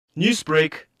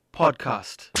Newsbreak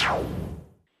Podcast.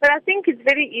 But I think it's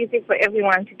very easy for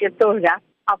everyone to get so wrapped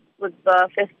up with the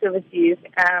festivities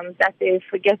that they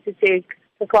forget to take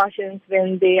precautions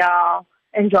when they are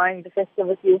enjoying the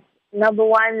festivities. Number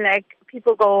one, like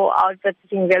people go out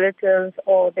visiting relatives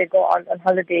or they go out on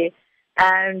holiday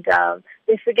and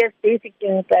they forget basic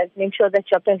things like make sure that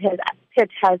your pet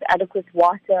has adequate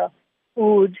water,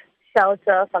 food,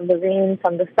 shelter from the rain,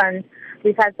 from the sun.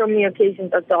 We've had so many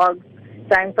occasions of dogs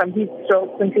dying from heat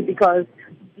stroke simply because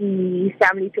the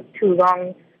family took too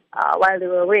long while they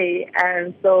were away,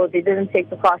 and so they didn't take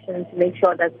precautions to make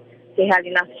sure that they had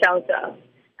enough shelter.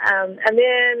 And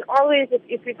then always,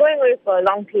 if you're going away for a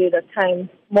long period of time,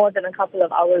 more than a couple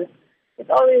of hours, it's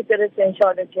always better to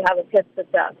ensure that you have a pet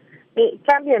sitter. It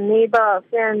can be a neighbor, a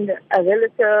friend, a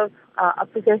relative, a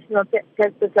professional pet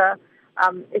sitter.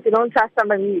 If you don't trust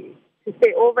somebody to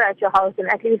stay over at your house, then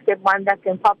at least get one that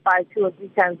can pop by 2 or 3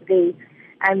 times a day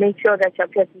and make sure that your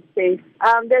pet is safe.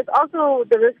 There's also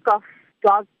the risk of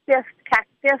dog theft, cat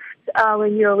theft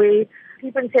when you're away.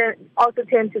 People also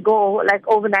tend to go like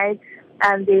overnight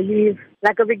and they leave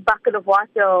like a big bucket of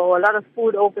water or a lot of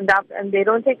food opened up and they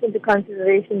don't take into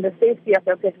consideration the safety of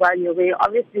your pet while you're away.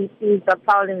 Obviously, thieves are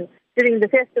prowling during the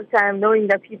festive time, knowing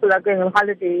that people are going on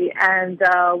holiday, and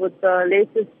with the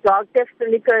latest dog theft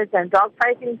syndicates and dog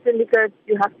fighting syndicates,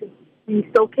 you have to be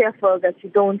so careful that you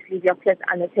don't leave your pet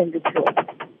unattended to.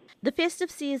 The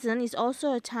festive season is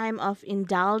also a time of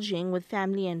indulging with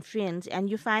family and friends, and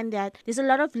you find that there's a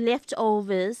lot of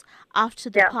leftovers after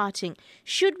the parting.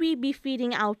 Should we be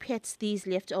feeding our pets these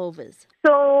leftovers?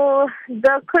 So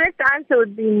the correct answer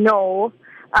would be no.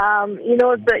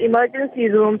 The emergency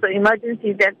rooms or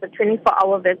emergency vets, the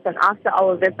 24-hour vets and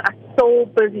after-hour vets are so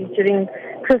busy during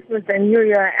Christmas and New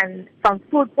Year, and from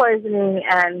food poisoning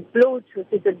and bloat, which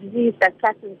is a disease that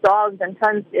catches dogs and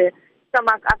turns their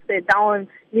stomach upside down,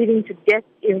 leading to death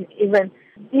even.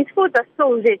 These foods are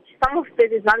so rich. Some of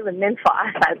it is not even meant for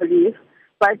us, I believe.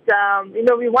 But,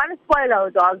 we want to spoil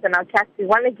our dogs and our cats. We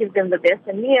want to give them the best.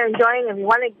 And we are enjoying and we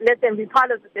want to let them be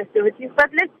part of the festivities. But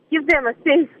let's give them a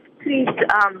safe treat.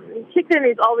 Chicken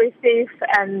is always safe,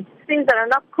 and things that are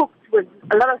not cooked with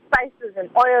a lot of spices and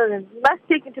oil. And we must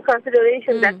take into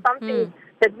consideration that something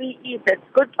that we eat that's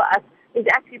good for us is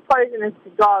actually poisonous to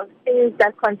dogs. Things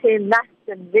that contain nuts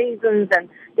and raisins, and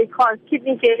they cause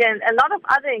kidney failure and a lot of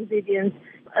other ingredients.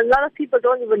 A lot of people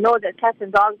don't even know that cats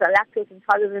and dogs are lactose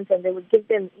intolerant, and they would give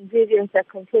them ingredients that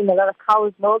contain a lot of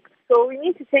cow's milk. So we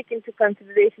need to take into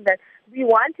consideration that we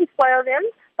want to spoil them,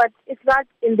 but it's not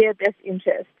in their best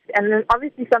interest. And then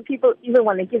obviously some people even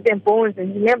want to give them bones,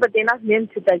 and remember, they're not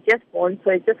meant to digest bones,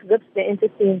 so it just rips their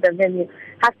intestines, and then you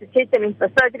have to take them in for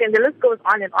surgery, and the list goes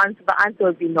on and on, so the answer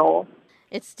would be no.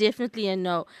 It's definitely a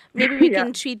no. Maybe we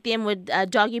can treat them with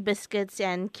doggy biscuits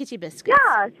and kitty biscuits.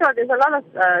 Yeah, sure. There's a lot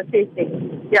of safe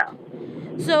things. Yeah.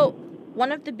 So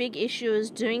one of the big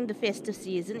issues during the festive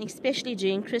season, especially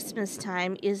during Christmas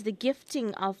time, is the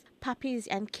gifting of puppies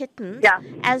and kittens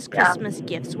as Christmas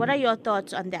gifts. What are your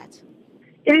thoughts on that?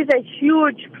 It is a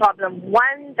huge problem.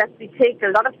 One, that we take a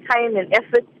lot of time and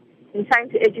effort in trying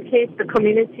to educate the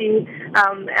community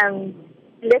and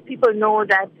let people know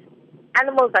that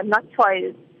animals are not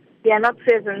toys. They are not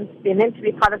presents. They're meant to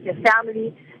be part of your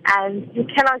family, and you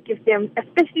cannot give them,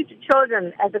 especially to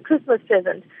children, as a Christmas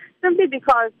present, simply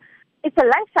because it's a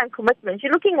lifetime commitment.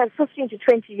 You're looking at 15 to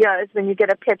 20 years when you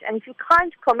get a pet, and if you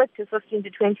can't commit to 15 to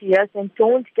 20 years, then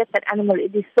don't get that animal.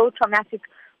 It is so traumatic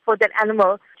for that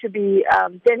animal to be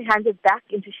then handed back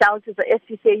into shelters or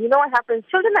SPCA. You know what happens?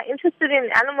 Children are interested in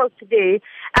animals today,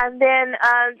 and then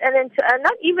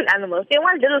not even animals. They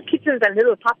want little kittens and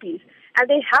little puppies. And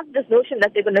they have this notion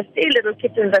that they're going to stay little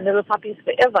kittens and little puppies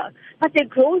forever. But they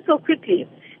grow so quickly.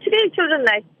 Today, children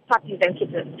like puppies and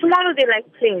kittens. Tomorrow, they like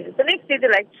planes. The next day,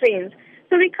 they like trains.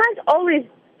 So we can't always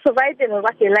provide them with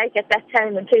what they like at that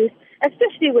time and place,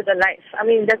 especially with a life. I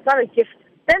mean, that's not a gift.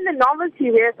 Then the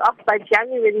novelty wears off by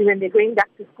January when they're going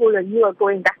back to school and you are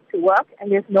going back to work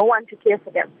and there's no one to care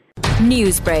for them.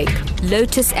 Newsbreak,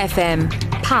 Lotus FM,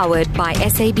 powered by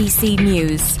SABC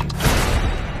News.